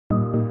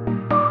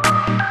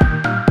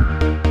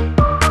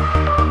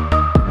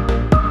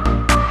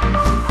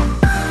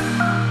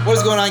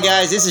going on,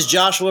 guys? This is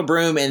Joshua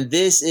Broom, and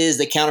this is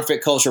the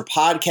Counterfeit Culture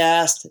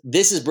podcast.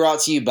 This is brought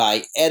to you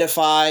by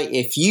Edify.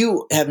 If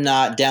you have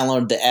not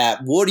downloaded the app,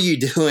 what are you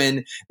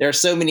doing? There are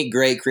so many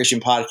great Christian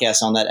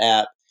podcasts on that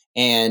app,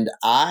 and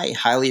I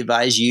highly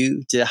advise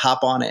you to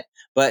hop on it.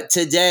 But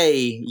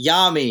today,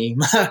 Yami,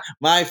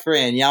 my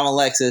friend,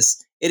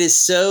 Yamilexis, it is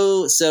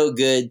so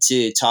good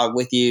to talk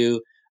with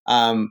you.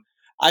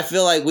 I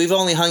feel like we've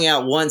only hung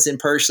out once in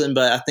person,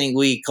 but I think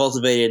we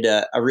cultivated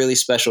a really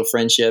special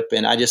friendship,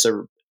 and I just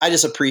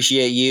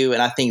appreciate you,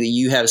 and I think that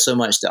you have so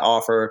much to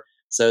offer.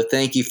 So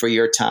thank you for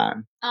your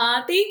time.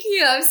 Thank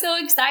you. I'm so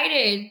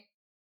excited.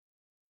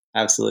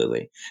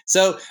 Absolutely.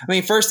 So,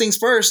 first things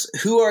first,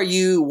 who are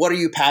you? What are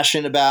you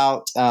passionate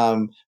about?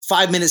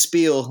 5-minute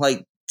spiel.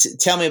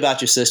 Tell me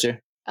about your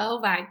sister. Oh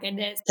my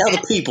goodness. Tell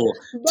the people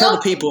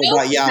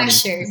about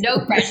Yami.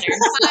 No pressure.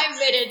 5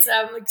 minutes.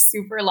 I'm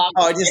super long.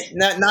 Oh, just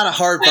not a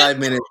hard 5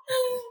 minutes.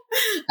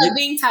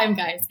 Being time,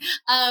 guys.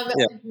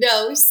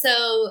 No.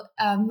 So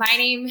my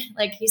name,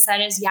 like he said,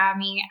 is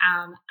Yami.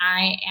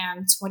 I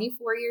am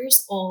 24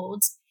 years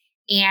old,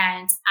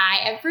 and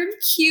I am from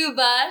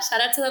Cuba.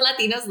 Shout out to the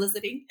Latinos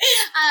listening.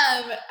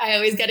 I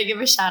always got to give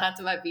a shout out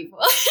to my people.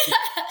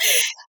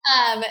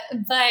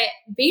 But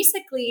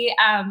basically,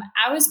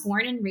 I was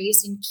born and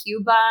raised in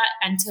Cuba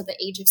until the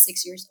age of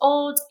 6 years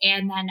old.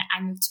 And then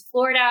I moved to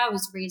Florida. I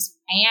was raised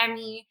in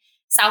Miami,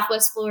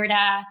 Southwest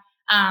Florida.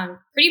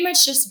 Pretty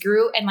much just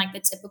grew in like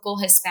the typical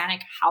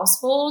Hispanic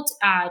household,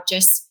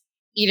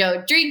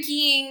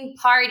 drinking,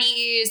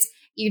 parties,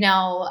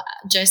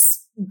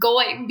 just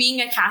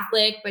being a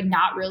Catholic, but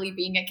not really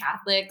being a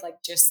Catholic,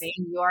 like just saying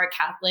you're a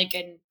Catholic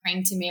and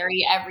praying to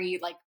Mary every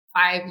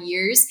 5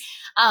 years.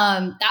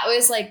 That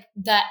was like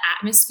the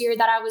atmosphere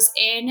that I was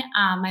in.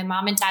 My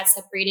mom and dad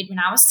separated when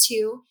I was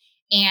 2,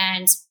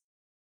 and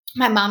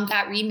my mom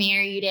got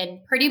remarried.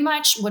 And pretty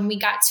much when we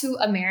got to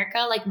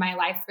America, my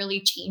life really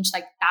changed.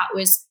 That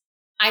was,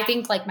 I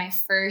think, my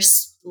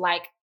first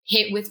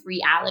hit with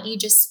reality,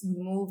 just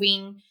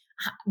moving,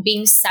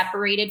 being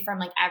separated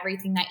from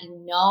everything that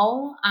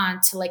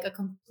to a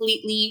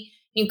completely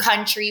new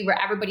country where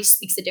everybody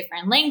speaks a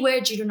different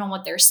language. You don't know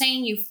what they're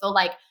saying. You feel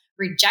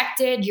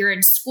rejected. You're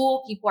in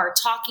school, people are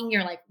talking,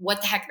 you're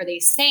what the heck are they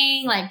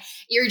saying?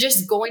 You're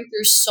just going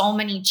through so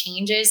many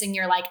changes, and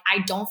you're I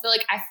don't feel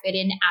like I fit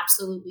in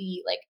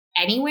absolutely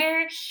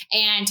anywhere.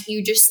 And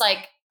you just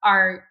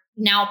are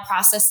now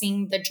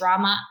processing the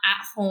drama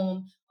at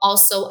home,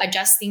 also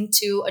adjusting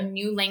to a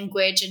new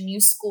language, a new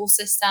school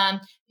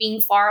system,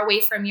 being far away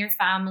from your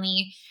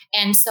family.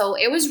 And so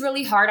it was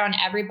really hard on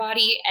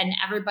everybody, and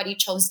everybody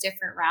chose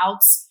different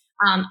routes.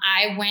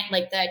 I went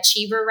the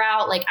achiever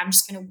route. I'm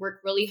just going to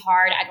work really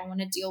hard. I don't want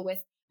to deal with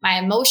my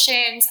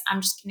emotions.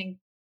 I'm just going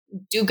to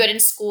do good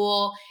in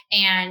school,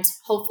 and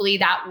hopefully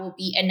that will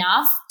be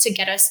enough to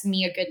get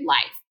me a good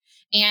life.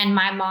 And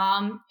my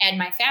mom and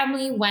my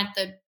family went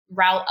the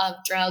route of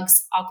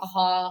drugs,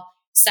 alcohol,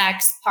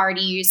 sex,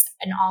 parties,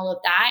 and all of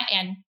that.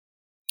 And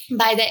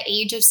by the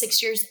age of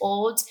 6 years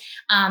old,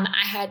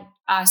 I had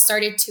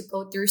started to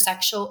go through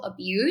sexual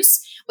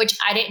abuse, which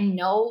I didn't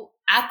know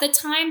at the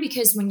time,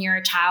 because when you're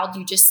a child,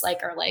 you just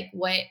are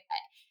what,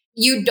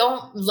 you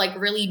don't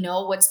really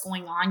know what's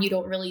going on. You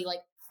don't really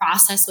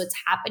process what's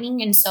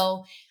happening. And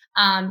so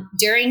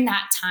during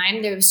that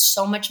time, there was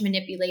so much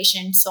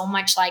manipulation, so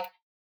much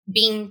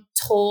being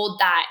told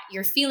that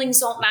your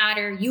feelings don't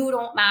matter, you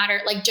don't matter,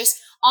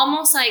 just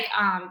almost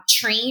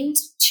trained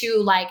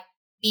to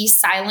be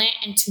silent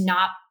and to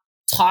not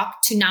talk,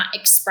 to not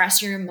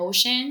express your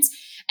emotions.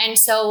 And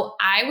so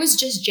I was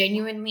just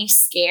genuinely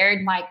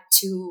scared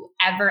to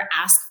ever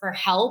ask for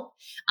help,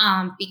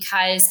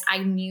 because I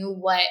knew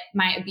what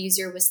my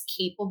abuser was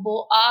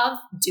capable of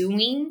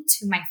doing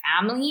to my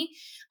family.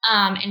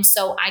 And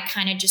so I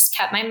kind of just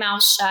kept my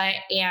mouth shut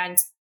and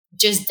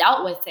just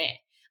dealt with it.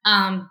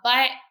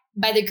 But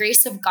by the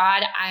grace of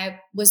God, I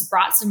was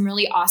brought some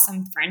really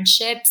awesome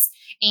friendships,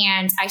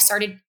 and I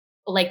started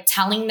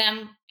telling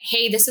them,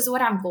 hey, this is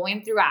what I'm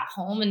going through at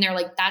home. And they're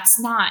that's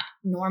not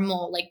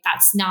normal.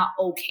 That's not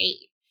okay.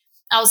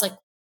 I was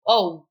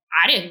oh,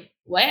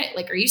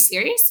 what? Are you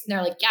serious? And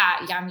they're yeah,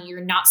 Yami,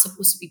 you're not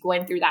supposed to be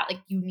going through that.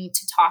 You need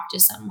to talk to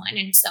someone.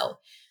 And so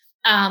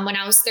when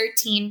I was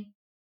 13,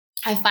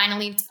 I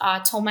finally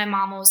told my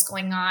mom what was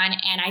going on.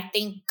 And I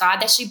thank God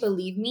that she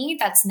believed me.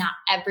 That's not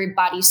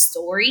everybody's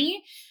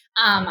story.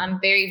 I'm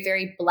very,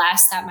 very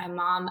blessed that my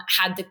mom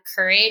had the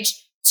courage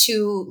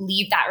to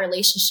leave that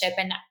relationship.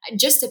 And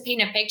just to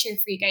paint a picture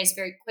for you guys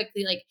very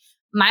quickly,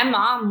 my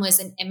mom was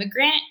an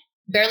immigrant,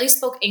 barely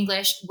spoke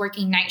English,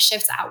 working night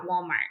shifts at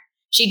Walmart.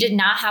 She did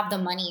not have the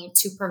money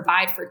to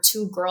provide for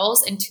 2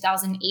 girls in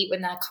 2008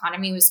 when the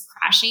economy was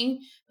crashing,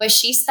 but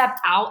she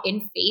stepped out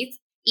in faith,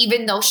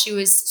 even though she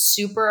was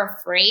super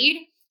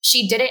afraid.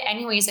 She did it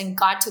anyways, and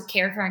God took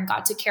care of her, and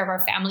God took care of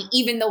our family,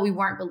 even though we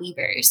weren't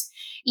believers.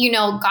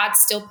 God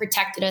still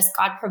protected us.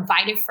 God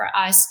provided for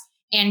us,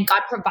 and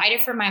God provided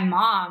for my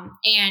mom.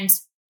 And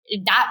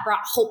that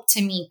brought hope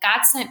to me.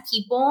 God sent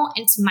people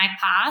into my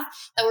path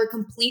that were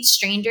complete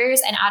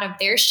strangers, and out of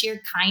their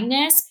sheer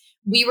kindness,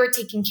 we were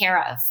taken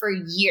care of for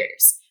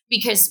years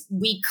because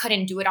we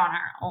couldn't do it on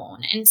our own.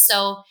 And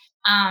so,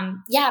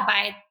 yeah,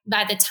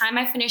 by the time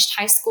I finished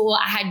high school,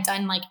 I had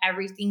done like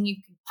everything you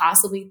could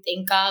possibly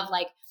think of.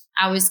 Like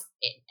I was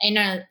in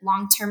a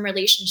long-term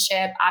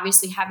relationship,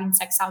 obviously having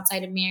sex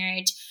outside of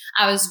marriage.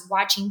 I was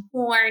watching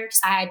porn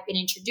because I had been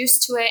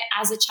introduced to it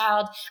as a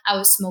child. I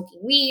was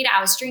smoking weed,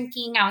 I was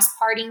drinking, I was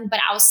partying, but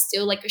I was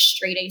still like a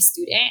straight A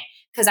student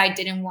because I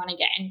didn't want to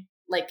get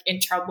in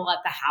trouble at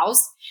the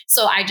house.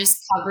 So I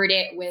just covered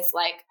it with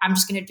like, I'm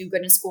just going to do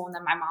good in school and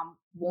then my mom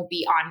won't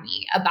be on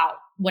me about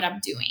what I'm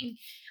doing.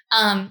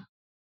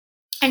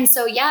 And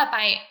so, yeah,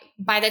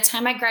 by the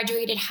time I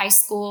graduated high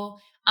school,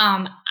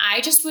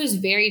 I just was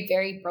very,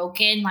 very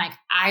broken. Like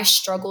I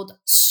struggled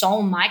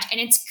so much.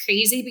 And it's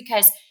crazy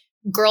because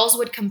girls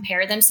would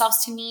compare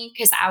themselves to me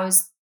because I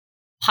was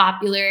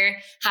popular,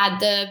 had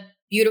the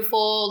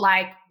beautiful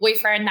like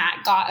boyfriend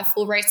that got a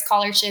full ride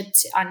scholarship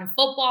on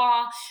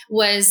football,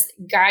 was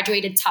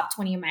graduated top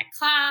 20 in my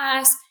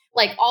class,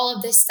 like all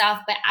of this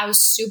stuff. But I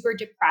was super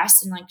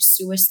depressed and like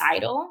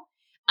suicidal.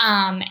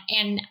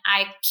 And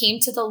I came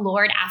to the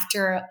Lord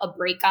after a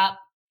breakup,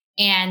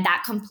 and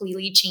that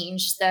completely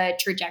changed the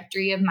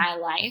trajectory of my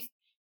life.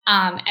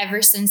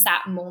 Ever since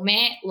that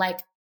moment, like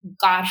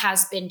God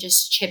has been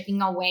just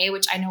chipping away,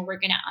 which I know we're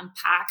going to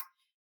unpack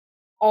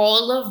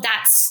all of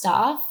that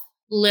stuff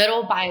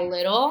little by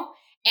little.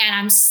 And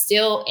I'm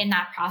still in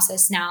that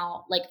process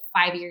now, like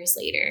 5 years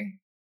later.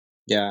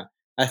 Yeah.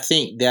 I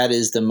think that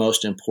is the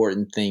most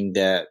important thing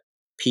that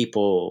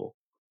people,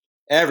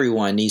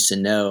 everyone needs to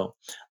know.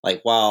 Like,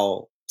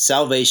 while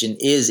salvation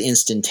is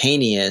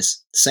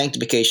instantaneous,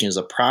 sanctification is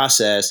a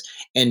process,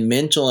 and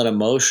mental and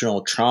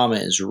emotional trauma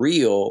is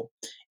real.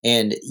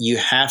 And you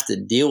have to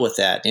deal with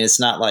that. And it's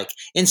not like,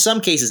 in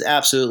some cases,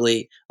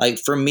 absolutely. Like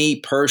for me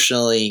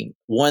personally,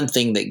 one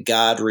thing that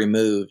God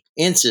removed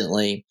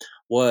instantly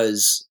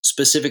was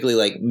specifically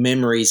like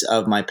memories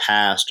of my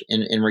past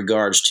in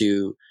regards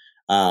to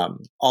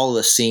all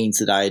the scenes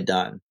that I had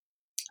done.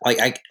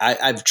 Like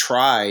I've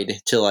tried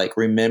to like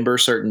remember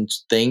certain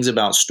things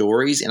about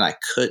stories, and I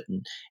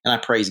couldn't, and I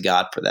praise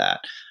God for that.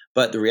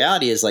 But the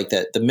reality is like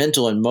that the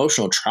mental and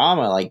emotional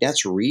trauma, like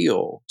that's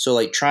real. So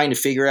like trying to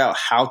figure out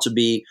how to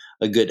be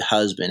a good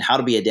husband, how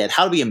to be a dad,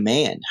 how to be a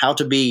man, how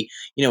to be,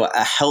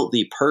 a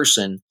healthy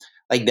person,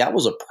 like that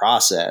was a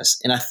process.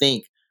 And I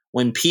think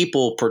when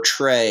people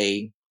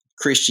portray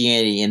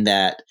Christianity in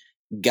that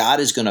God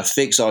is going to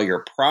fix all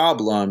your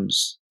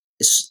problems,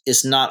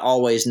 it's not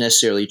always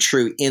necessarily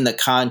true in the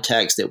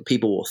context that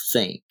people will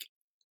think.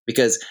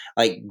 Because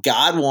like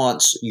God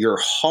wants your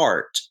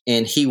heart,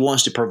 and he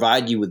wants to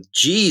provide you with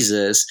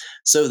Jesus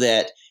so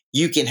that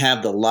you can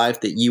have the life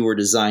that you were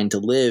designed to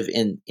live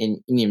and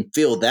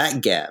fill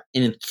that gap.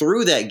 And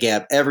through that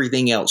gap,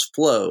 everything else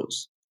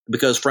flows,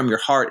 because from your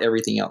heart,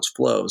 everything else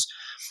flows.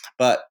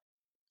 But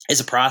it's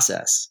a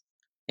process.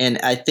 And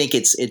I think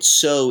it's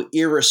so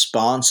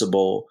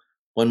irresponsible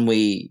when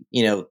we,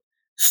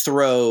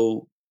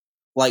 throw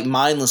like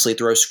mindlessly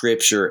throw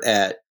scripture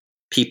at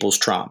people's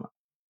trauma,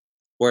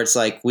 where it's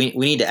like we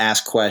need to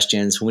ask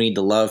questions, we need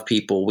to love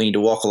people, we need to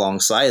walk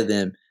alongside of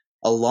them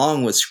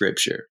along with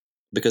scripture,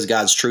 because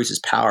God's truth is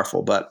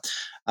powerful. But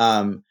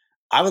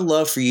I would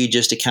love for you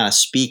just to kind of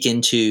speak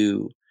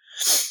into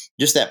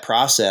just that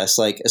process.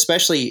 Like,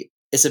 especially,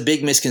 it's a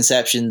big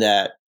misconception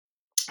that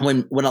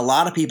when a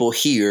lot of people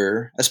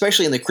hear,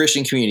 especially in the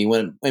Christian community,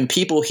 when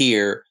people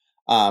hear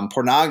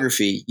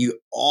pornography, you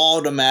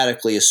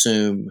automatically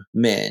assume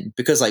men,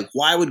 because like,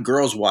 why would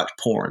girls watch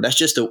porn? That's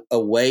just a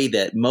way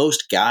that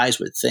most guys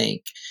would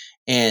think.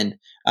 And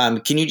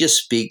can you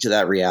just speak to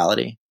that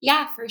reality?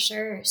 Yeah, for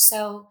sure.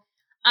 So,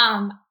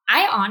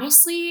 I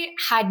honestly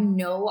had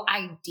no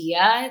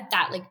idea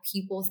that like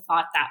people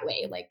thought that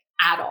way, like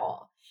at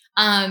all.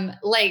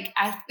 Like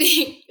I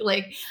think,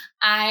 like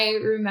I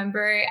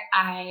remember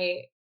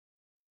I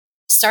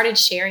started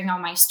sharing all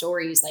my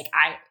stories. Like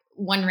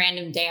one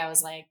random day I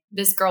was like,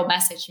 this girl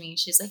messaged me.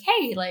 She's like,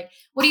 hey, like,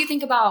 what do you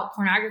think about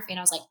pornography? And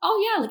I was like,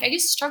 oh yeah, like I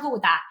used to struggle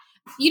with that.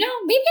 Maybe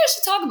I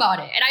should talk about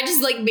it. And I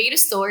just like made a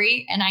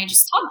story and I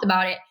just talked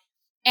about it.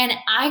 And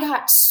I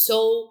got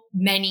so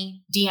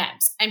many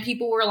DMs, and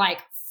people were like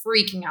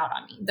freaking out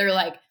on me. They're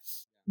like,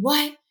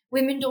 what?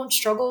 Women don't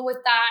struggle with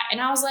that?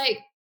 And I was like,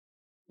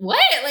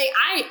 what? Like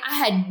I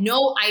had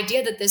no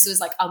idea that this was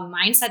like a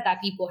mindset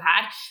that people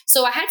had.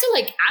 So I had to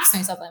like ask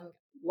myself, like,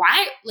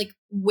 why? Like,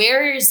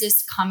 where is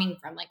this coming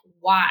from? Like,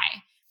 why?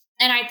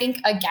 And I think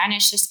again,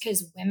 it's just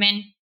because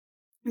women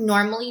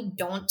normally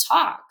don't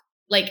talk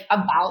like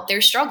about their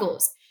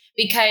struggles,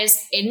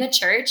 because in the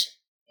church,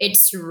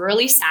 it's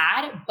really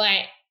sad,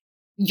 but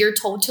you're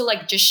told to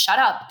like just shut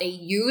up. They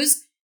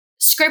use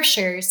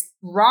scriptures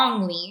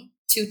wrongly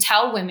to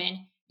tell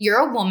women, you're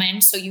a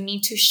woman, so you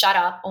need to shut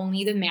up.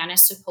 Only the man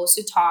is supposed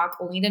to talk.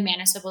 Only the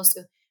man is supposed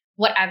to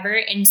whatever.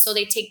 And so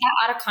they take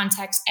that out of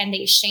context and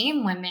they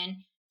shame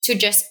women to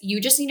you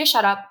just need to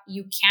shut up.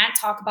 You can't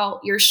talk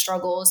about your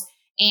struggles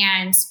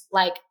and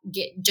like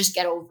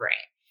get over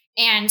it.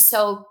 And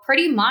so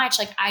pretty much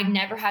like I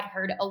never had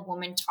heard a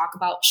woman talk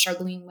about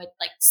struggling with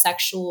like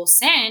sexual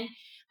sin.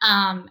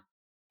 Um,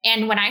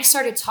 and when I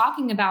started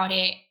talking about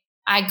it,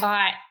 I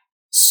got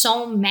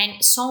so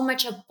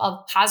much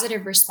of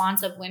positive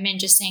response of women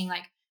just saying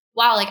like,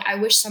 wow, like I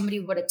wish somebody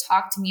would have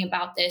talked to me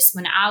about this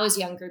when I was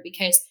younger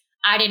because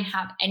I didn't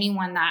have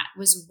anyone that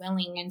was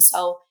willing. And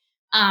so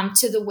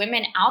to the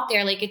women out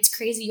there, like it's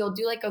crazy. You'll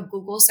do like a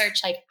Google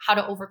search, like how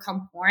to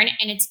overcome porn,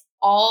 and it's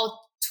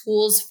all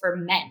tools for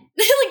men.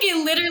 Like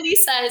it literally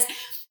says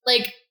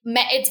like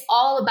it's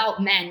all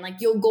about men. Like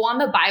you'll go on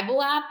the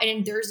Bible app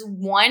and there's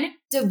one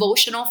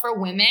devotional for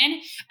women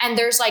and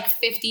there's like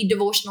 50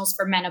 devotionals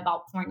for men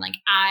about porn. Like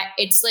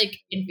it's like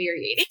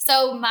infuriating.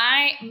 So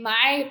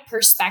my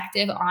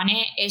perspective on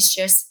it is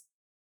just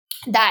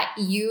that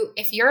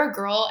if you're a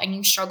girl and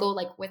you struggle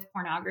like with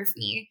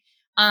pornography,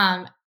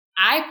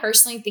 I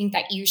personally think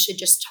that you should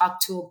just talk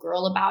to a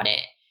girl about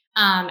it,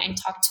 and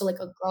talk to like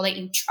a girl that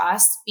you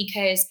trust,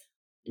 because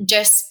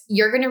just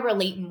you're going to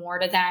relate more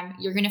to them.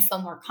 You're going to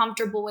feel more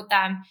comfortable with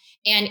them.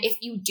 And if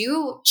you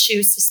do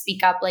choose to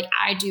speak up, like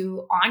I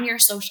do on your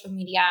social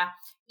media,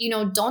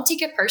 don't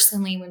take it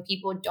personally when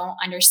people don't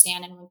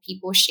understand and when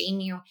people shame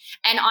you.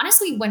 And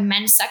honestly, when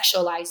men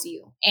sexualize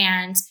you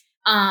and,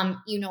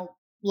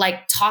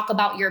 like talk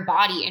about your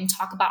body and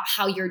talk about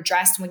how you're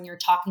dressed when you're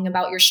talking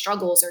about your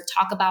struggles, or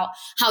talk about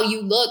how you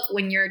look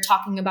when you're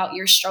talking about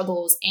your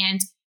struggles.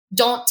 And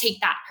don't take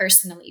that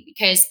personally,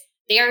 because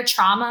their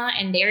trauma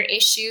and their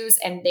issues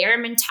and their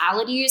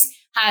mentalities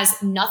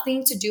has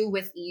nothing to do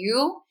with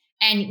you.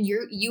 And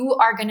you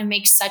are going to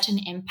make such an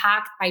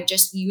impact by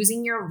just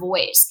using your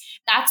voice.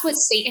 That's what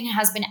Satan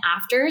has been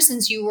after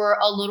since you were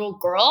a little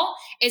girl,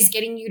 is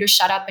getting you to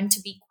shut up and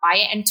to be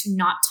quiet and to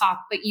not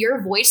talk. But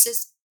your voice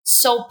is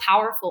so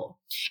powerful,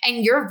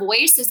 and your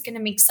voice is going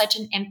to make such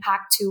an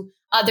impact to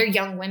other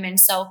young women.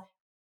 So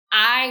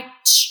I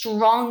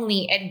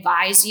strongly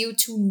advise you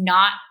to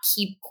not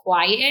keep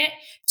quiet,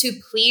 to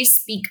please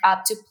speak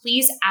up, to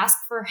please ask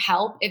for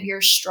help if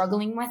you're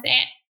struggling with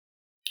it,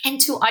 and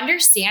to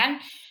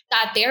understand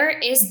that there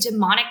is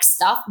demonic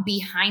stuff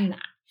behind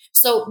that.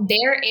 So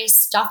there is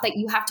stuff that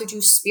you have to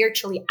do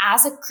spiritually.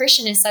 As a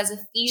Christian, it says,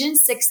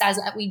 Ephesians 6 says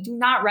that we do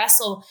not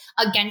wrestle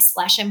against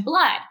flesh and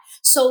blood.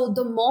 So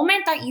the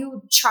moment that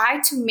you try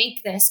to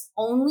make this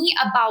only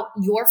about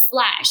your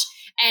flesh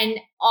and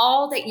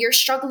all that you're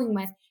struggling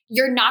with,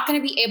 you're not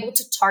going to be able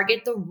to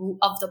target the root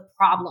of the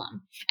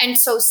problem. And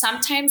so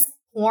sometimes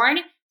porn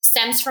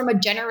stems from a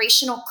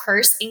generational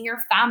curse in your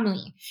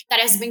family that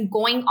has been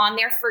going on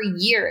there for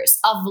years,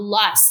 of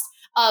lust,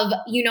 of,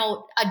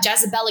 a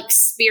Jezebelic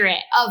spirit,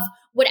 of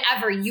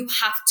whatever. You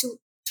have to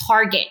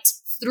target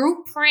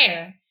through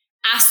prayer.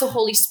 Ask the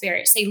Holy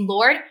Spirit, say,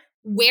 Lord,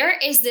 where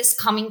is this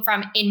coming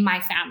from in my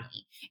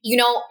family?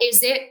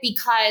 Is it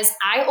because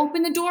I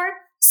opened the door?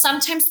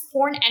 Sometimes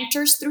porn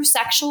enters through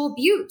sexual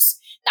abuse.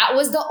 That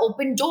was the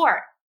open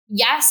door.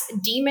 Yes,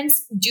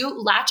 demons do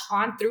latch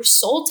on through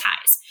soul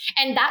ties.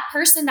 And that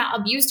person that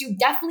abused you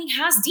definitely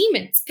has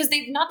demons, because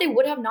they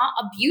would have not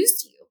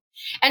abused you.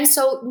 And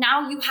so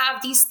now you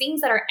have these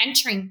things that are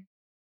entering.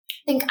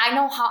 I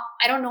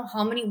don't know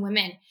how many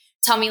women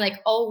tell me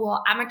like, oh,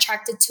 well, I'm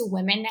attracted to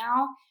women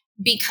now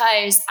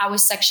because I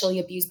was sexually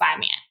abused by a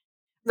man,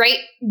 right?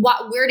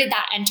 Where did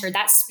that enter?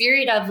 That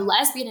spirit of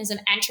lesbianism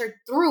entered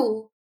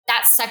through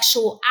that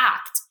sexual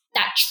act,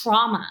 that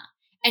trauma.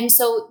 And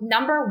so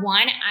number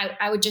one,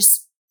 I would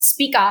just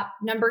speak up.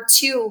 Number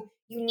two,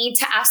 you need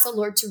to ask the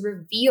Lord to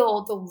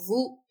reveal the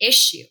root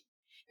issue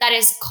that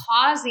is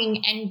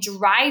causing and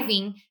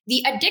driving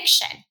the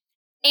addiction.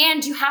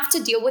 And you have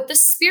to deal with the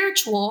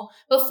spiritual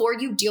before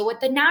you deal with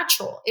the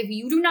natural. If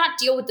you do not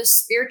deal with the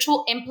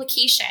spiritual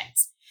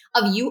implications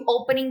of you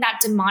opening that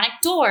demonic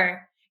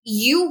door,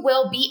 you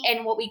will be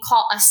in what we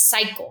call a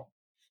cycle.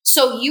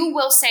 So you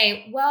will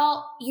say,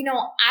 well,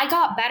 I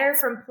got better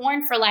from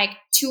porn for like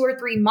 2 or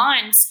 3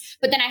 months,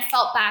 but then I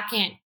felt back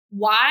in.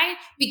 Why?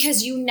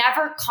 Because you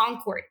never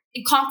conquered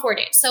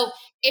it. So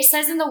it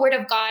says in the word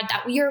of God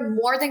that we are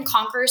more than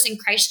conquerors in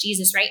Christ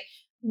Jesus, right?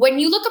 When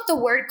you look up the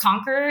word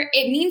conqueror,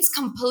 it means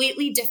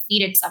completely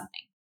defeated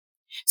something.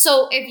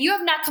 So if you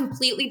have not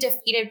completely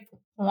defeated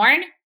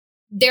porn,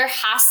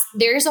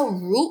 there's a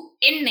root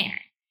in there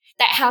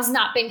that has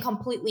not been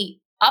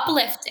completely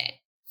uplifted.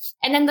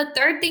 And then the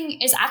third thing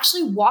is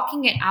actually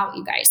walking it out,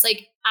 you guys.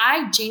 Like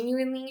I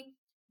genuinely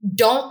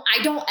don't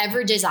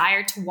ever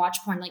desire to watch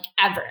porn, like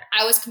ever.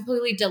 I was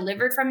completely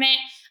delivered from it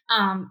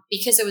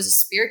because it was a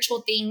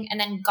spiritual thing. And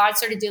then God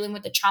started dealing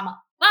with the trauma.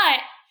 But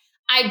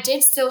I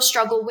did still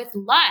struggle with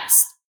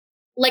lust,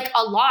 like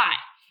a lot.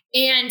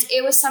 And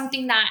it was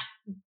something that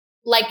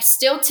like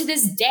still to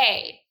this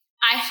day,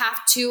 I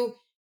have to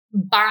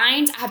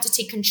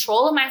take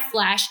control of my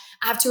flesh.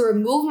 I have to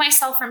remove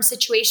myself from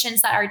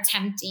situations that are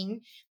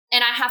tempting.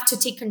 And I have to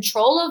take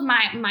control of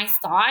my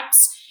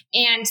thoughts.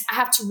 And I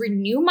have to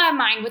renew my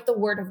mind with the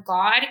word of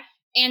God.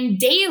 And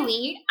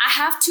daily, I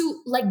have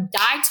to like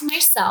die to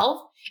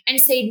myself and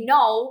say,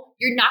 no,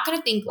 you're not going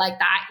to think like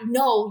that.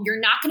 No, you're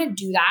not going to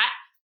do that.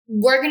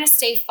 we're going to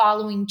stay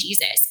following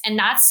Jesus. And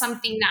that's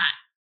something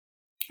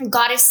that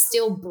God is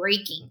still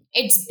breaking.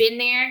 It's been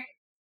there.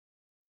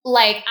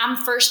 Like, I'm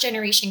first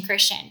generation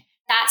Christian.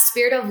 That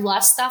spirit of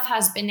lust stuff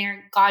has been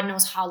there God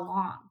knows how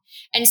long.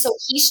 And so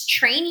he's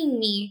training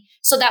me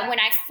so that when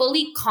I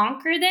fully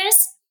conquer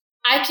this,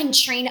 I can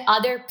train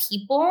other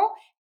people,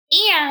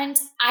 and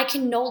I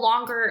can no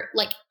longer,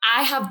 like,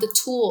 I have the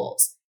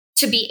tools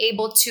to be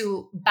able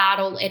to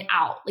battle it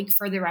out, like,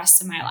 for the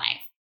rest of my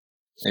life.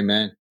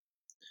 Amen.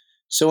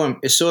 So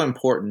it's so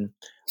important.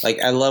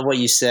 Like, I love what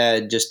you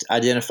said, just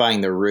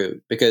identifying the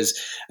root, because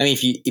I mean,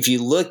 if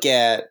you look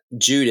at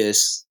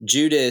Judas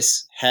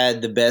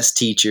had the best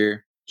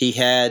teacher. He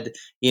had,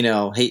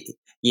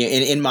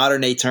 in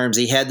modern day terms,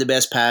 he had the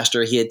best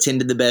pastor. He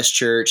attended the best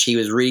church. He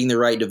was reading the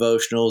right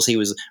devotionals. He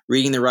was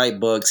reading the right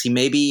books. He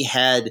maybe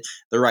had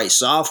the right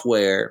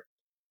software,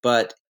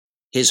 but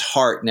his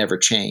heart never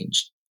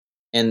changed.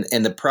 And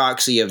the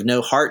proxy of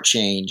no heart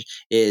change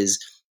is,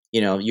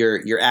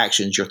 your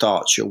actions, your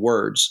thoughts, your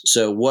words.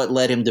 So what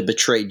led him to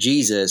betray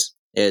Jesus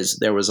is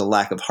there was a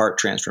lack of heart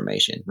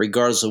transformation,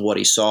 regardless of what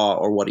he saw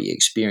or what he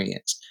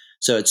experienced.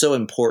 So it's so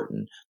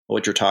important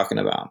what you're talking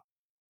about.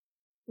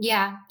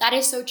 Yeah, that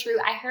is so true.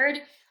 I heard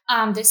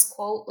this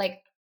quote, like,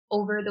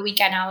 over the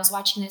weekend. I was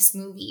watching this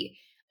movie,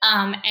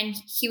 and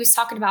he was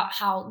talking about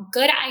how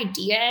good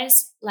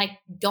ideas, like,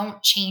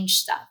 don't change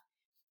stuff.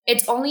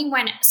 It's only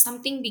when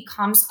something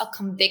becomes a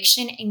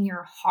conviction in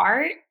your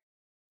heart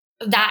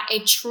that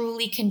it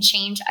truly can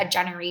change a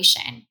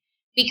generation.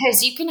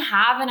 Because you can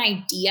have an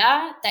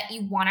idea that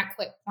you want to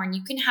quit porn.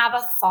 You can have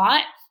a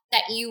thought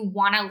that you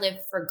want to live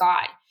for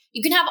God.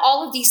 You can have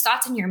all of these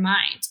thoughts in your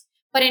mind,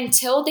 but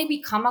until they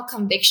become a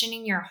conviction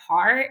in your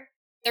heart,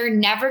 they're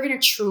never going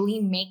to truly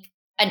make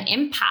an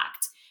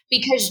impact,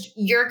 because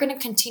you're going to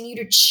continue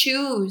to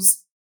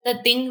choose the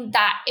thing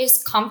that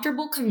is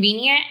comfortable,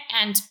 convenient,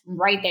 and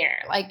right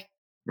there, like,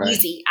 Right.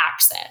 easy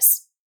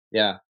access.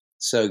 Yeah.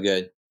 So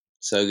good.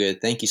 So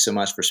good. Thank you so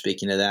much for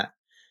speaking to that.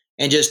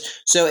 And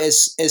just so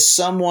as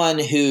someone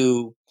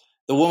who,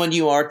 the woman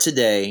you are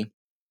today,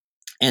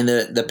 and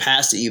the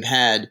past that you've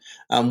had,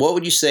 what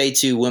would you say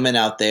to women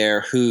out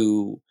there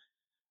who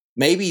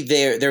maybe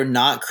they're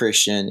not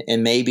Christian,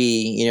 and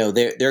maybe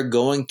they're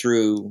going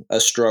through a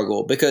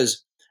struggle?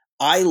 Because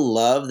I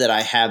love that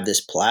I have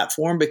this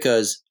platform,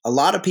 because a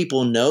lot of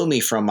people know me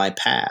from my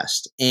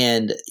past,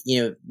 and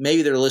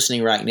maybe they're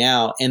listening right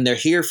now and they're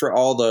here for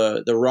all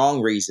the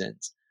wrong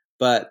reasons,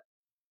 but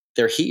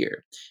they're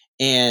here,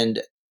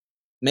 and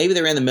maybe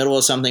they're in the middle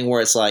of something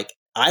where it's like,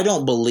 I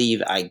don't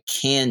believe I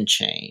can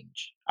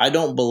change. I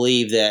don't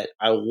believe that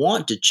I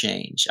want to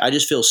change. I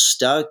just feel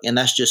stuck, and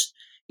that's just,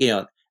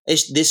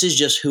 this is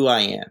just who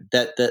I am.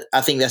 That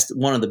I think that's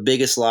one of the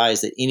biggest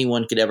lies that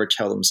anyone could ever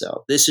tell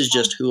themselves. This is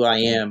just who I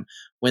am,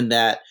 when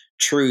that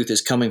truth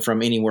is coming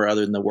from anywhere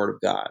other than the Word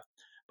of God.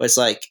 But it's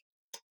like,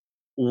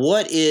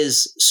 what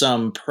is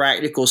some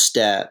practical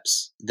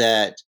steps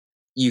that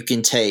you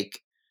can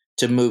take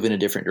to move in a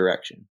different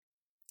direction?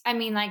 I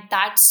mean, like,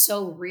 that's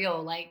so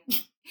real. Like,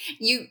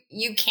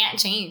 you can't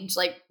change,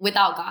 like,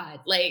 without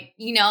God. Like,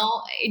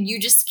 you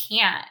just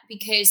can't,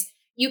 because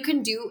you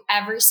can do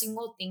every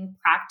single thing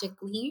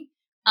practically,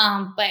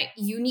 but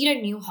you need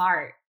a new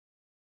heart.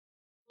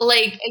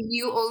 Like, and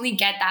you only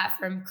get that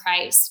from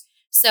Christ.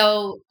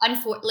 So,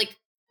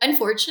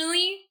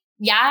 unfortunately,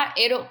 yeah,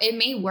 it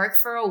may work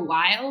for a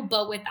while,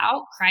 but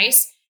without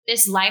Christ,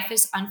 this life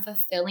is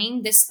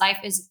unfulfilling. This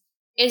life is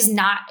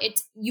not,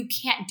 it's, you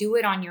can't do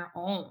it on your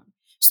own.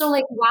 So,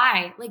 like,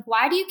 why? Like,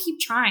 why do you keep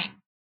trying?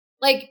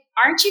 Like,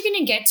 aren't you going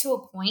to get to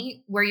a point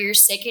where you're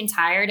sick and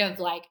tired of,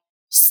 like,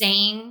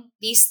 saying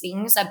these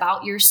things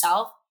about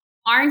yourself?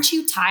 Aren't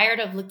you tired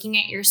of looking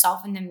at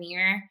yourself in the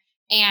mirror,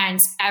 and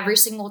every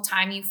single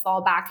time you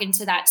fall back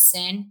into that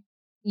sin,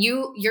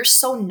 you're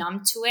so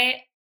numb to it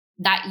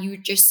that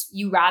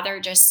you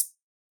rather just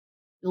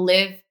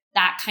live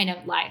that kind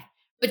of life.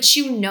 But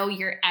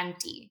you're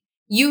empty.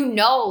 You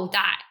know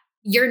that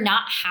you're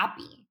not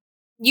happy.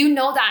 You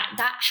know that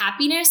that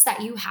happiness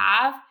that you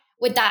have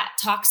with that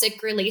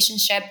toxic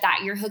relationship that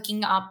you're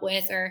hooking up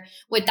with, or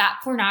with that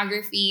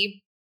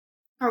pornography,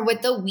 or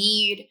with the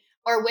weed,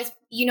 or with,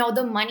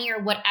 the money,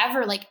 or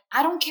whatever. Like,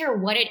 I don't care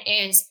what it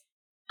is.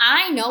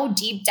 I know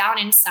deep down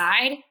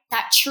inside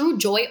that true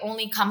joy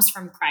only comes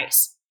from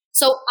Christ.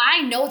 So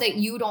I know that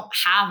you don't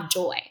have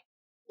joy.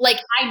 Like,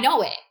 I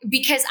know it,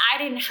 because I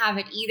didn't have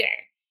it either.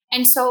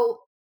 And so,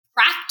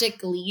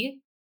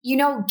 practically,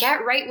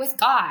 get right with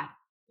God.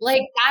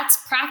 Like, that's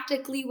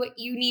practically what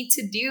you need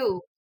to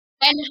do.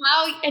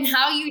 And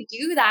how you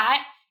do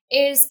that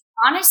is,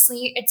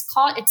 honestly,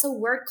 it's a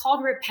word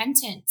called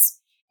repentance.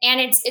 And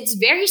it's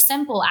very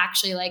simple,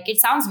 actually. Like, it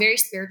sounds very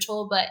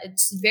spiritual, but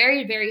it's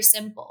very, very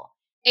simple.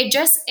 It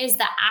just is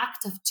the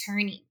act of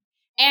turning.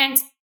 And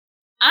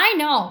I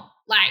know,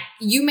 like,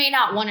 you may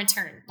not want to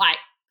turn. Like,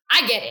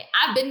 I get it.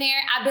 I've been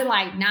there. I've been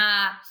like,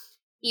 nah,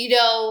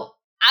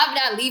 I'm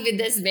not leaving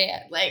this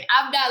man. Like,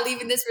 I'm not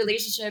leaving this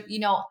relationship.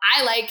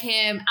 I like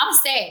him. I'll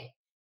stay,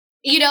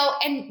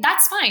 and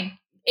that's fine.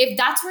 If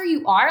that's where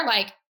you are,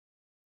 like,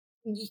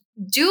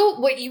 do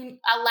what you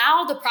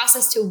allow the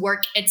process to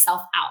work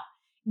itself out.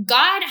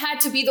 God had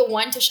to be the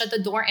one to shut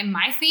the door in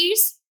my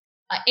face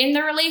in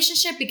the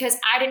relationship because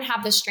I didn't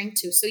have the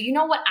strength to. So you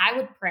know what I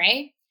would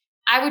pray?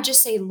 I would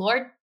just say,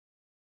 Lord,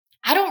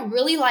 I don't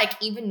really like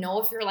even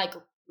know if you're like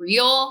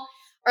real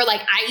or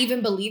like I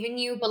even believe in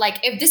you, but like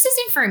if this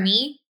isn't for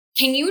me,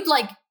 can you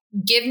like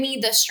give me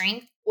the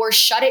strength or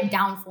shut it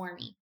down for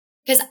me?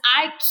 Because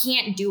I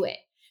can't do it.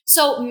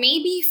 So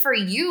maybe for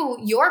you,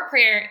 your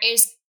prayer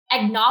is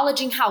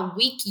acknowledging how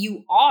weak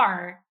you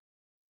are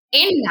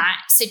in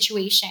that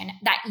situation,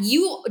 that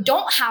you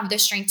don't have the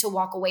strength to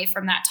walk away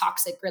from that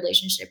toxic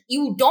relationship.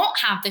 You don't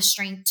have the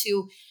strength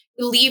to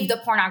leave the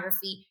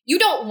pornography. You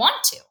don't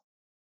want to.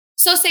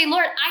 So say,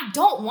 Lord, I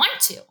don't want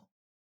to.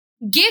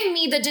 Give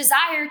me the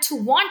desire to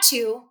want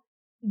to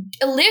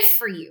live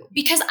for you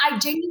because I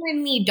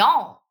genuinely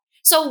don't.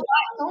 So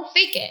don't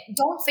fake it.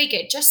 Don't fake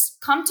it. Just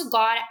come to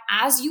God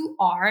as you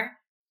are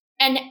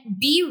and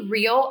be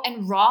real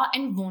and raw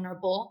and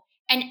vulnerable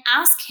and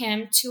ask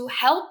Him to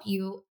help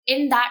you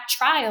in that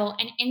trial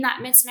and in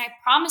that midst. And I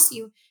promise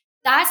you,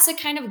 that's the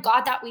kind of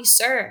God that we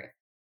serve.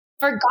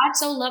 For God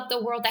so loved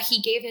the world that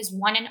He gave His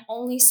one and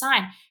only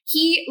Son.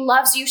 He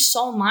loves you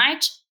so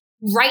much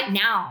right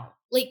now.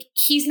 Like,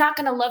 He's not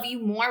going to love you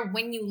more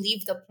when you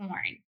leave the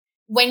porn,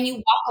 when you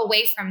walk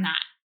away from that.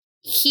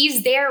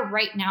 He's there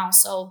right now.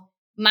 So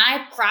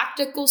my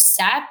practical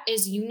step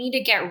is you need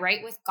to get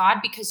right with God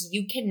because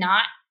you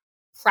cannot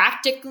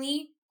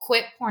practically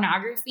quit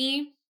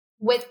pornography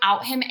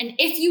without Him. And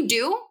if you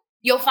do,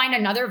 you'll find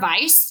another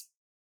vice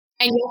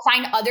and you'll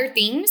find other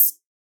things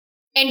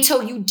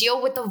until you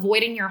deal with the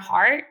void in your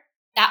heart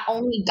that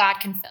only God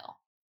can fill.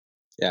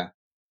 Yeah.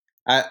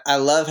 I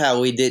love how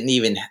we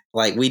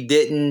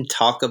didn't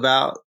talk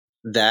about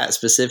that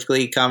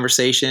specifically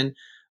conversation,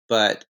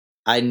 but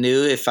I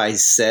knew if I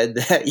said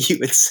that you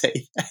would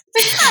say that.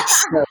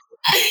 So,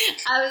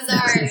 I'm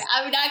sorry.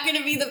 I'm not going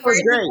to be the it was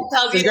person great. that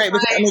tells It was you to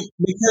great cry.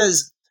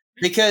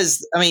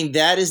 because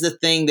that is the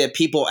thing that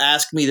people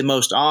ask me the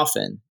most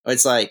often.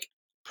 It's like,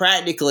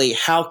 practically,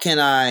 how can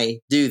I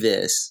do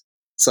this?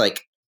 It's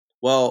like,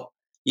 well,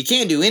 you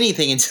can't do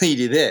anything until you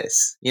do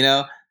this,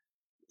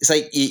 It's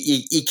like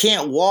you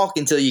can't walk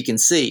until you can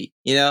see,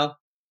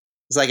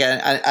 It's like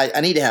I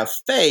need to have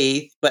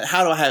faith, but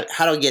how do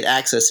I get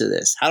access to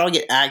this? How do I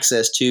get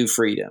access to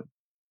freedom?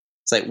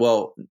 It's like,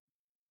 well,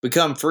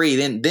 become free,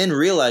 then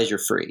realize you're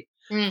free.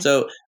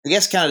 So I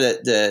guess kind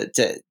of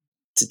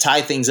to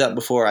tie things up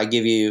before I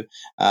give you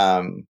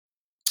a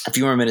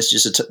few more minutes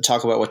just to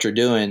talk about what you're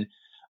doing,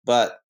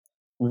 but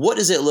what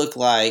does it look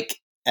like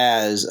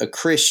as a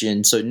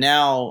Christian? So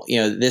now,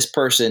 this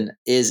person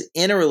is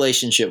in a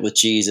relationship with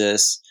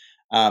Jesus.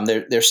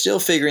 They're still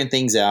figuring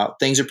things out.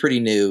 Things are pretty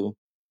new,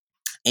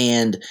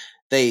 and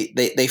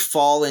they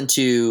fall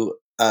into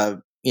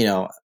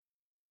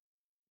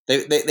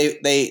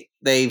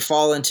they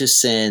fall into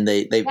sin.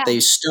 They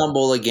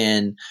stumble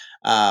again.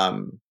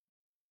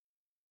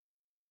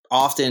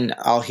 Often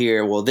I'll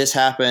hear, well, this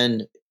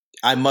happened.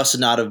 I must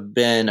not have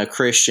been a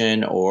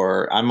Christian,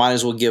 or I might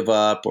as well give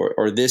up,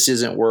 or this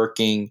isn't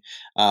working.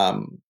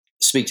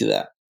 Speak to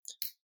that.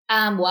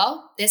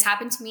 Well, this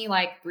happened to me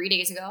like 3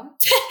 days ago.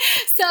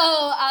 So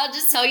I'll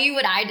just tell you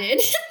what I did.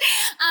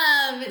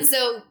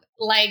 So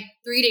like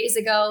 3 days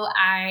ago,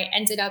 I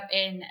ended up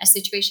in a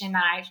situation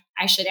that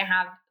I shouldn't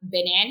have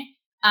been in.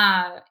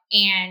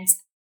 And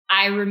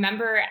I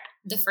remember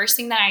the first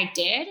thing that I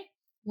did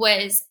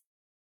was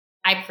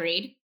I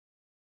prayed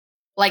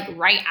like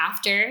right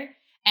after.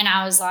 And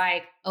I was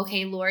like,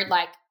 okay, Lord,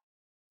 like,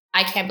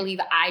 I can't believe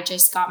I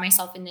just got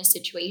myself in this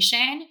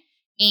situation.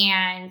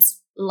 And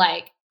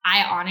like,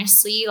 I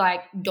honestly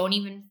like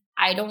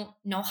I don't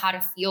know how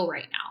to feel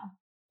right now,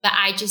 but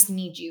I just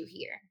need you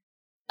here.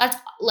 That's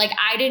like,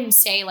 I didn't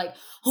say like,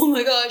 oh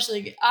my gosh,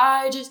 like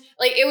I just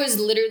like, it was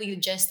literally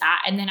just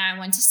that. And then I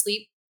went to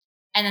sleep.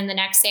 And then the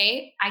next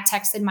day I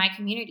texted my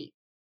community.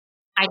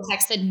 I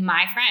texted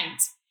my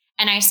friends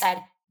and I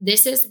said,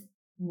 this is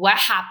what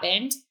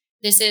happened.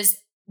 This is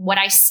what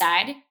I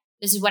said.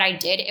 This is what I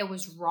did. It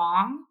was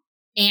wrong.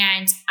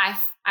 And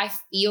I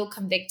feel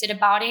convicted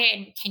about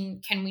it.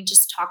 And can we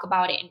just talk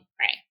about it and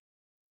pray?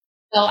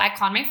 So I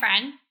called my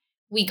friend.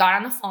 We got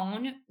on the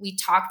phone. We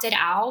talked it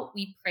out.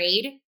 We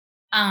prayed.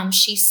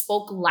 She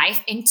spoke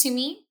life into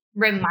me,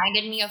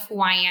 reminded me of who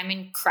I am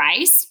in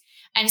Christ,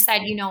 and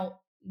said,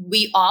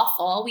 we all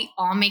fall. We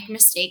all make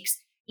mistakes.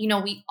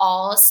 We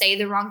all say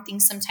the wrong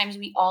things. Sometimes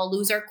we all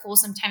lose our cool,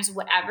 sometimes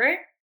whatever.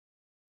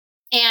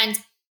 And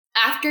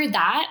after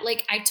that,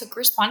 like, I took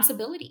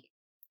responsibility.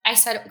 I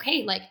said,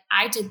 okay, like,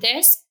 I did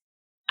this.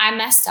 I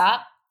messed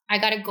up. I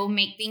got to go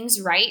make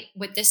things right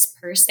with this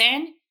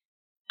person.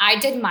 I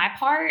did my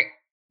part.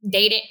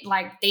 They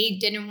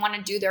didn't want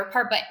to do their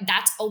part, but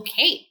that's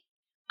okay.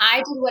 I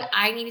did what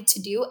I needed to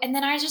do. And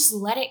then I just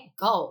let it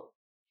go.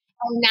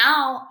 And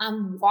now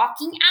I'm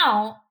walking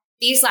out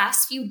these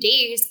last few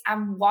days.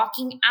 I'm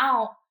walking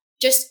out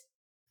just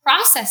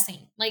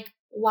processing, like,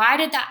 why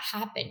did that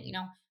happen?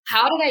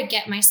 How did I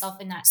get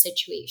myself in that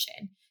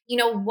situation?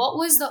 what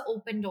was the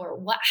open door?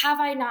 What have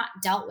I not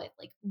dealt with?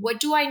 Like, what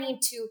do I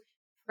need to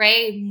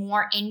pray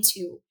more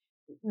into?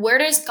 Where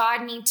does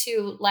God need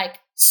to like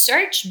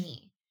search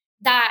me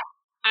that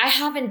I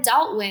haven't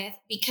dealt with?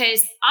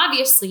 Because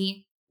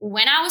obviously,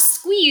 when I was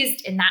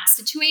squeezed in that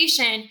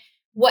situation,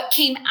 what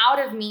came out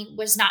of me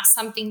was not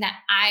something that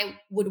I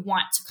would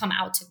want to come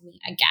out of me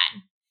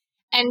again.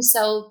 And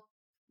so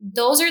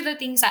those are the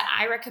things that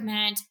I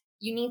recommend.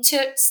 You need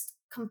to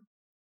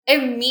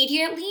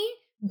immediately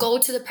go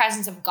to the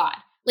presence of God.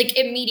 Like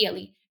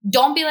immediately.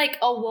 Don't be like,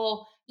 oh,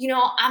 well,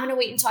 I'm going to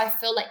wait until I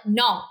feel like,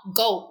 no,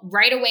 go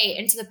right away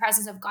into the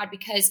presence of God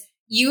because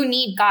you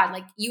need God.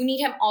 Like you need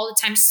him all the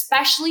time,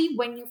 especially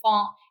when you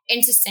fall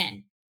into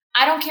sin.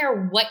 I don't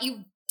care what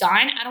you've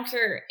done. I don't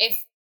care if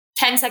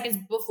 10 seconds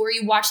before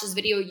you watch this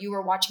video, you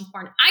were watching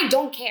porn. I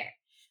don't care.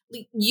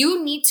 Like,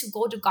 you need to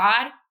go to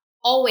God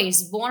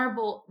always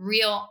vulnerable,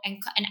 real,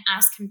 and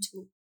ask him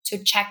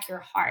to check your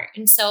heart.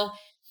 And so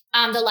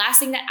the last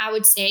thing that I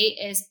would say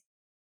is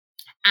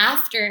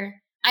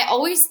after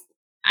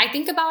I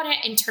think about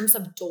it in terms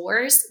of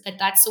doors,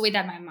 that's the way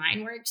that my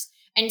mind works.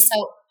 And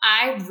so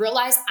I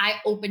realized I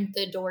opened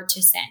the door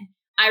to sin.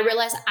 I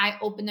realized I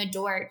opened the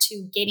door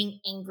to getting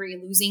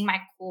angry, losing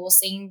my cool,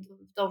 saying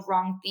the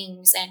wrong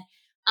things.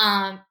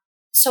 And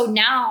so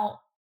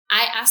now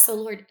I ask the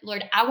Lord,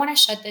 I want to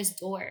shut this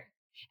door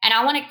and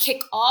I want to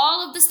kick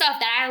all of the stuff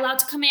that I allowed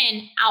to come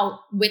in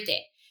out with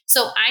it.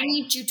 So I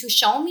need you to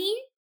show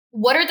me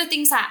what are the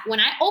things that when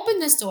I open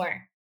this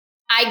door,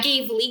 I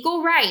gave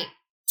legal right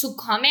to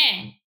come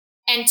in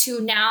and to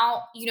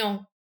now,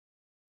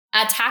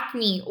 attack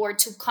me or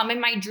to come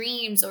in my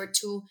dreams or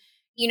to,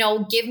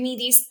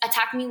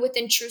 attack me with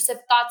intrusive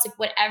thoughts, like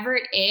whatever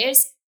it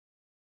is.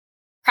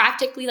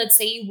 Practically, let's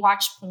say you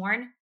watch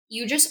porn,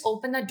 you just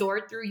open the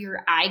door through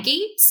your eye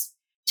gates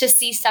to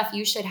see stuff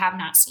you should have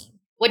not seen.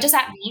 What does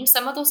that mean?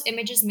 Some of those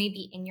images may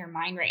be in your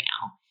mind right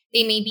now.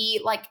 They may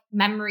be like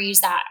memories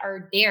that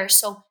are there.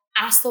 So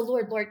ask the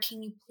Lord,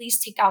 can you please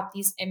take out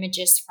these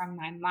images from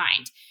my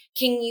mind?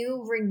 Can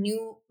you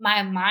renew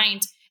my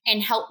mind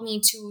and help me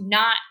to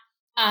not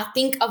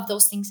think of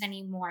those things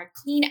anymore?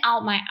 Clean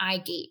out my eye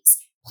gates.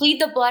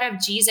 Plead the blood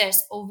of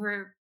Jesus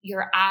over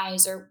your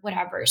eyes or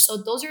whatever. So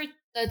those are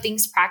the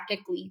things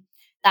practically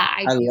that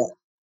I I do.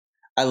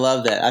 I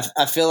love that.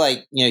 I feel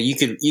like you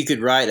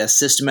could write a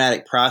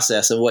systematic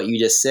process of what you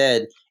just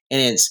said,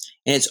 and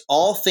it's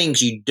all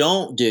things you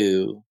don't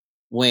do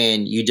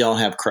when you don't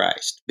have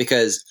Christ.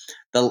 Because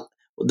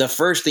the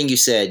first thing you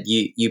said,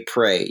 you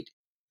prayed.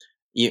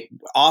 You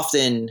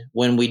often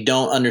when we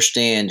don't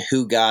understand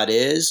who God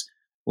is,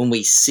 when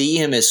we see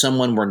Him as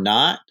someone we're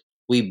not,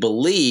 we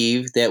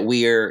believe that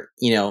we're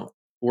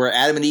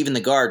Adam and Eve in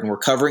the garden. We're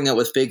covering up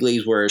with fig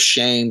leaves. We're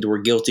ashamed. We're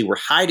guilty. We're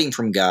hiding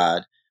from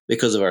God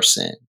because of our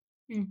sin.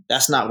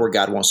 That's not where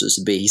God wants us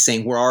to be. He's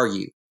saying, where are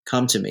you?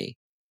 Come to me.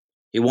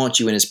 He wants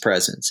you in his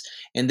presence.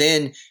 And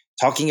then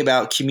talking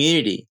about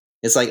community.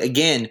 It's like,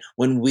 again,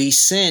 when we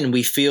sin,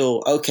 we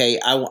feel, okay,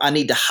 I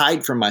need to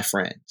hide from my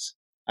friends.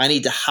 I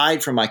need to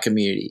hide from my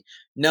community.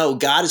 No,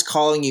 God is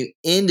calling you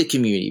into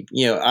community.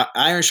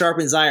 Iron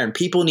sharpens iron.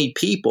 People need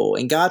people.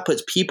 And God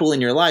puts people in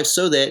your life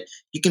so that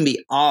you can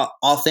be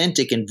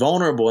authentic and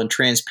vulnerable and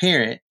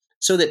transparent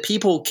so that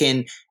people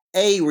can,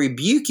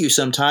 rebuke you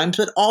sometimes,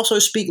 but also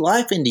speak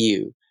life into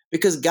you.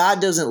 Because God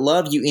doesn't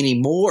love you any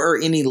more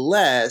or any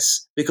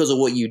less because of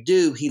what you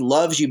do. He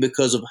loves you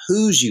because of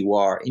whose you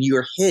are, and you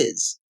are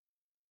his.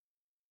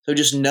 So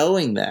just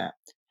knowing that.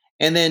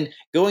 And then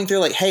going through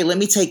like, hey, let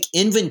me take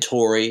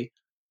inventory.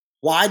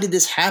 Why did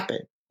this happen?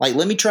 Like,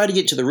 let me try to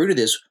get to the root of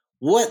this.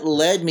 What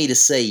led me to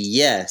say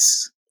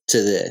yes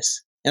to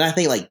this? And I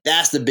think like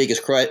that's the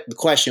biggest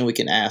question we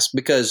can ask,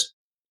 because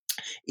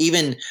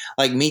even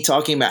like me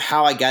talking about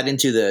how I got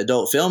into the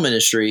adult film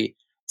industry,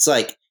 it's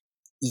like,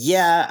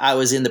 yeah, I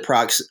was in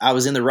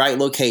the right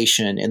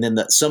location, and then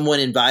someone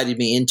invited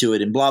me into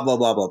it, and blah blah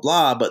blah blah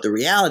blah. But the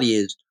reality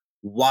is,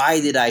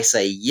 why did I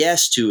say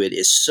yes to it?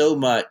 Is so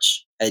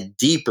much a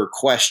deeper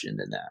question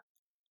than that,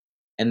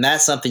 and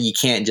that's something you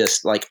can't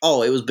just like,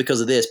 oh, it was because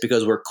of this.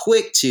 Because we're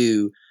quick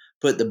to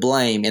put the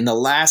blame in the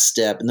last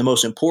step and the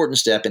most important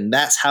step, and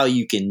that's how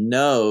you can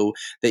know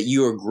that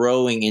you are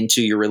growing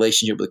into your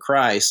relationship with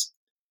Christ.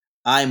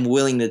 I'm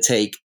willing to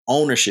take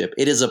ownership.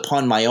 It is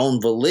upon my own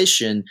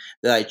volition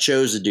that I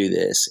chose to do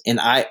this. And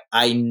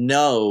I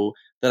know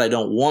that I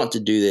don't want to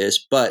do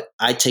this, but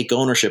I take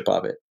ownership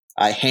of it.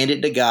 I hand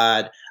it to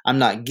God. I'm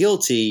not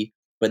guilty,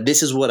 but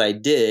this is what I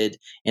did,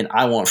 and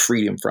I want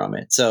freedom from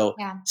it. So,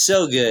 Yeah.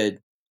 so good.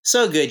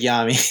 So good,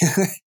 Yami.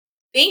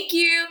 Thank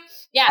you.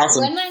 Yeah.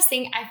 Awesome. One last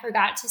thing I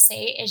forgot to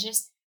say is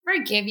just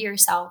forgive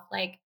yourself.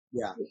 Like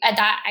Yeah.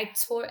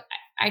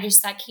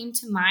 that came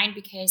to mind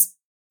because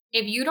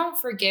if you don't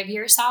forgive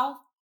yourself,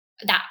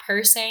 that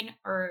person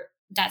or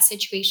that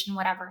situation,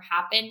 whatever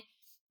happened,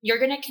 you're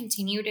going to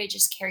continue to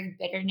just carry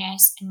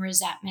bitterness and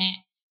resentment.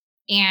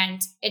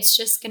 And it's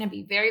just going to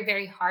be very,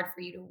 very hard for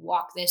you to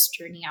walk this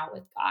journey out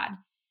with God.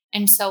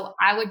 And so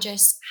I would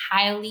just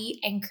highly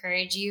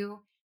encourage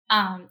you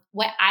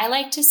What I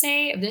like to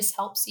say, if this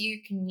helps you,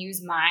 you can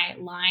use my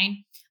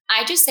line.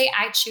 I just say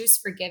I choose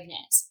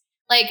forgiveness.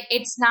 Like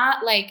it's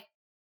not like,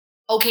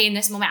 okay, in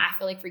this moment, I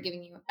feel like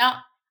forgiving you. No,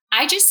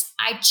 I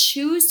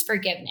choose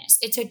forgiveness.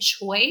 It's a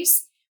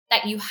choice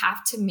that you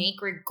have to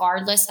make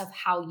regardless of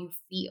how you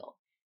feel.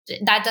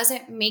 That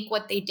doesn't make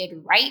what they did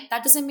right.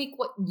 That doesn't make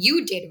what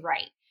you did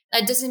right.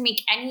 That doesn't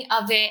make any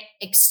of it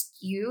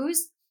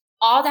excuse.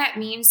 All that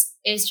means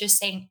is just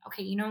saying,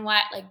 okay, you know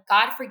what? Like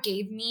God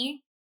forgave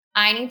me.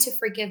 I need to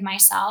forgive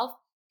myself.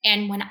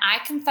 And when I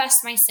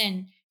confess my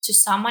sin to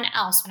someone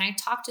else, when I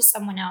talk to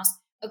someone else,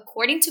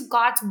 according to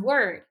God's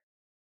word,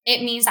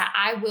 it means that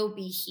I will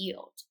be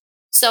healed.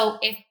 So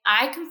if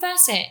I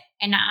confess it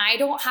and I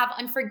don't have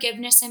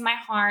unforgiveness in my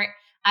heart,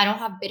 I don't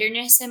have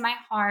bitterness in my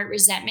heart,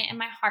 resentment in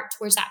my heart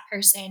towards that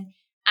person,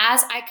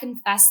 as I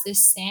confess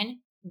this sin,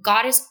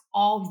 God is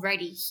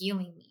already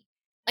healing me.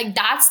 Like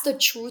that's the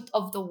truth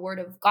of the word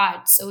of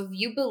God. So if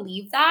you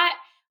believe that,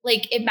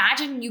 like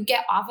imagine you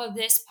get off of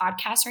this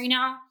podcast right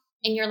now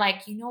and you're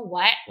like, you know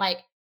what? Like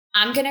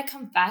I'm going to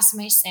confess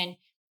my sin.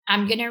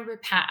 I'm going to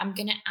repent. I'm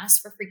going to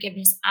ask for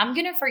forgiveness. I'm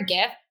going to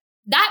forgive.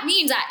 That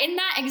means that in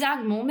that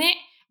exact moment,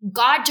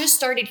 God just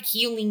started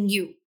healing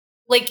you.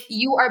 Like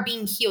you are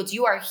being healed.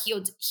 You are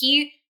healed.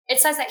 It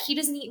says that he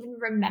doesn't even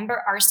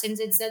remember our sins.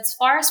 It's as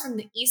far as from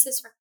the east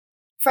as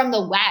from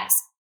the west.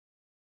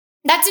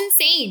 That's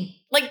insane.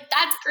 Like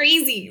that's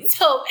crazy.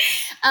 So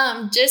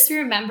just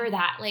remember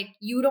that. Like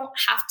you don't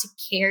have to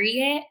carry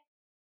it.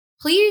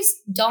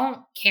 Please don't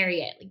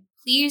carry it. Like,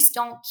 please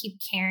don't keep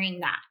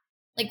carrying that.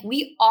 Like,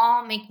 we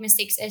all make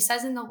mistakes. It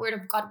says in the word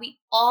of God, we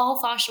all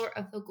fall short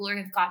of the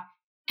glory of God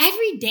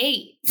every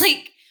day.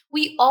 Like,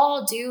 we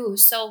all do.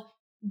 So,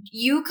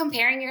 you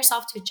comparing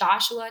yourself to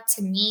Joshua,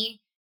 to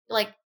me,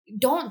 like,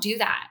 don't do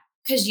that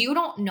because you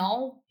don't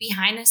know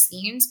behind the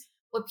scenes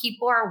what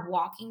people are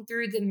walking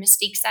through, the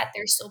mistakes that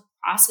they're still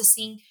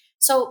processing.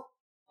 So,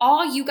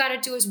 all you got to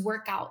do is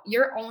work out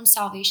your own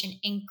salvation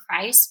in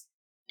Christ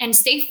and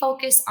stay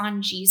focused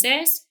on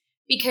Jesus,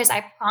 because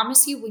I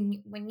promise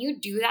you when you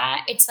do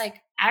that, it's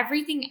like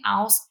everything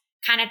else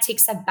kind of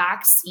takes a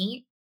back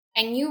seat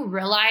and you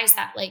realize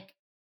that like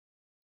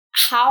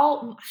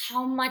how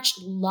much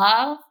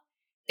love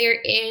there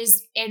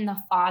is in the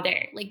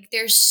Father. Like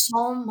there's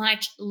so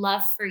much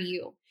love for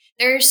you.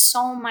 There's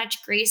so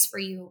much grace for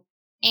you.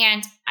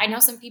 And I know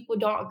some people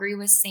don't agree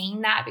with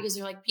saying that because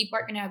they're like, people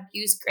are going to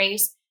abuse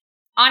grace.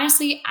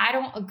 Honestly, I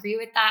don't agree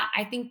with that.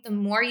 I think the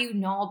more you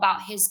know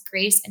about his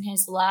grace and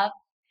his love,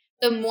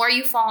 the more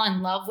you fall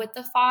in love with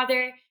the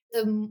Father,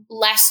 the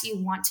less you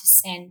want to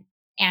sin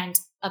and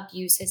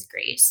abuse his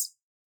grace.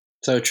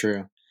 So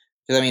true.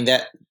 Because I mean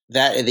that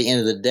at the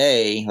end of the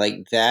day,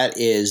 like that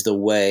is the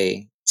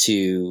way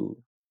to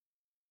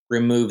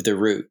remove the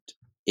root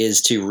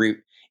is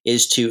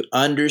to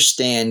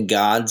understand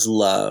God's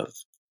love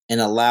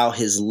and allow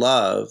his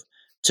love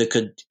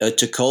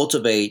to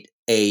cultivate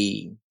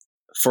a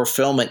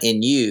fulfillment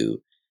in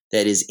you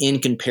that is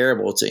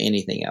incomparable to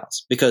anything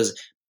else. Because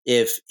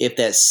if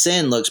that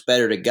sin looks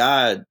better to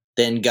God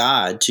than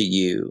God to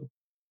you,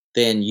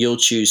 then you'll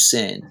choose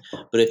sin.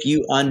 But if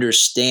you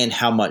understand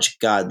how much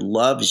God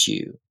loves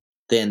you,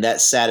 then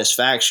that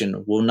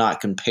satisfaction will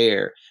not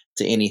compare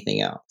to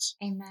anything else.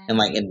 And Amen.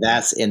 like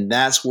and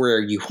that's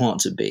where you want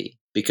to be,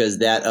 because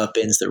that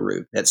upends the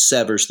root, that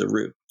severs the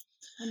root.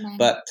 Amen.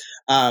 But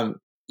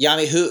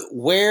Yami,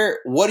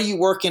 what are you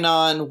working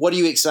on? What are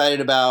you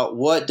excited about?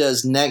 What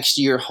does next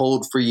year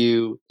hold for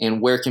you,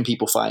 and where can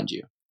people find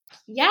you?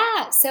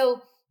 Yeah.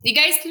 So you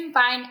guys can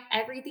find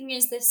everything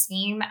is the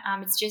same.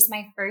 It's just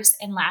my first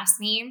and last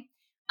name,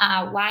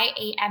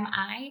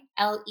 Yamilexis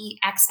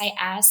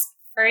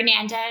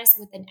Fernandez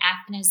with an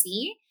F and a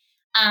Z.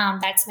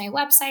 That's my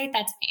website.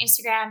 That's my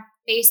Instagram,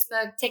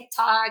 Facebook,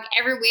 TikTok,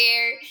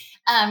 everywhere.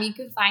 You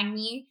can find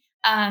me.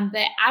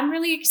 But I'm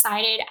really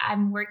excited.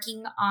 I'm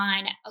working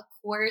on a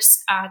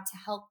course to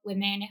help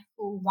women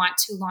who want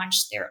to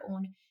launch their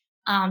own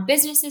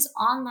businesses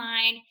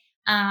online.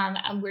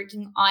 I'm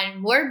working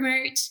on more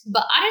merch,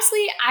 but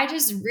honestly, I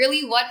just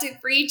really want to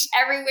preach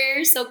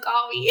everywhere. So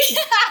call me.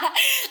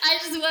 I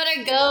just want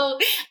to go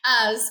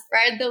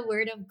spread the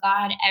word of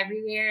God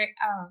everywhere.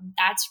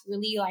 That's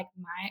really like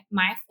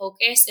my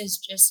focus is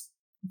just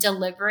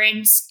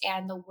deliverance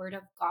and the word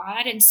of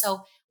God. And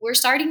so we're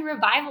starting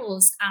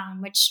revivals,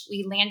 which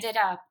we landed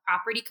a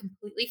property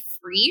completely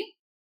free,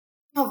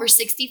 over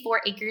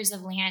 64 acres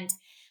of land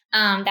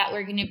that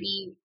we're going to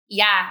be,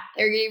 yeah,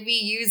 they're going to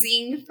be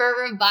using for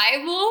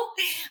revival.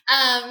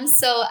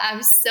 So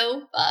I'm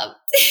so pumped.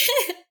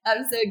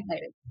 I'm so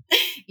excited.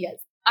 Yes.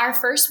 Our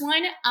first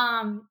one,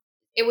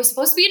 it was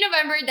supposed to be in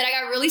November, then I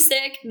got really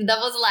sick. The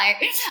devil's a liar.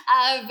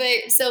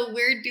 But so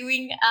we're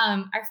doing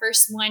our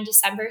first one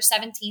December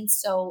 17th.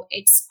 So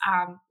it's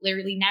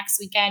literally next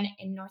weekend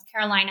in North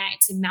Carolina.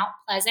 It's in Mount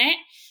Pleasant.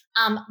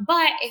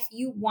 But if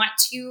you want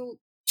to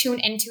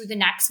tune into the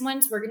next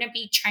ones, we're going to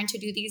be trying to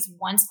do these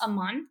once a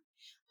month.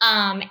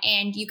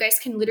 And you guys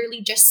can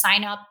literally just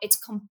sign up. It's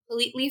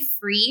completely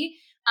free.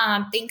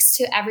 Thanks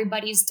to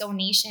everybody's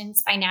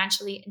donations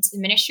financially into the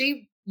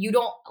ministry. you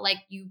don't like,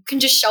 you can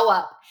just show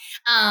up.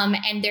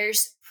 And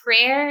there's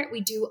prayer.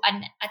 We do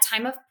a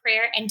time of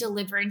prayer and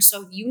deliverance.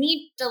 So if you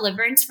need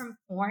deliverance from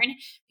porn,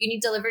 you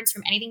need deliverance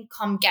from anything,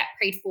 come get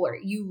prayed for.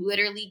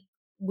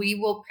 We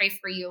will pray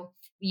for you.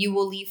 You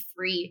will leave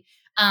free.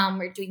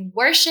 We're doing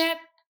worship,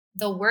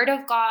 the word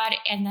of God.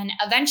 And then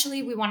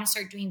eventually we want to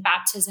start doing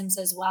baptisms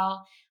as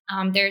well.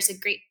 There's a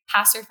great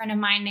pastor friend of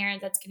mine there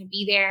that's going to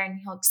be there, and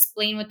he'll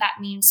explain what that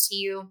means to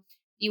you.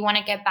 You want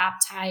to get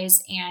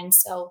baptized. And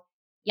so,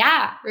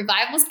 yeah,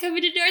 revival's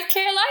coming to North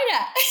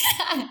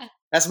Carolina.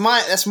 That's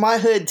my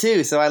hood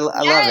too. So I love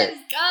it.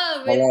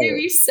 Come. It's going to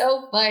be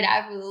so fun.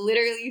 I'm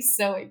literally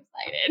so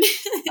excited.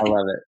 I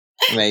love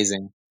it.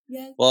 Amazing.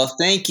 Yes. Well,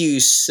 thank you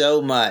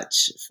so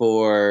much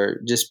for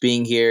just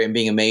being here and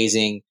being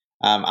amazing.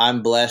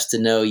 I'm blessed to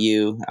know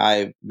you.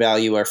 I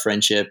value our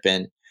friendship,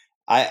 and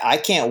I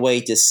can't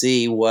wait to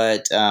see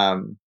what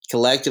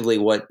collectively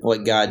what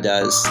God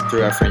does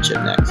through our friendship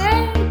next.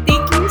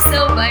 Thank you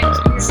so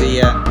much. See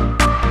ya.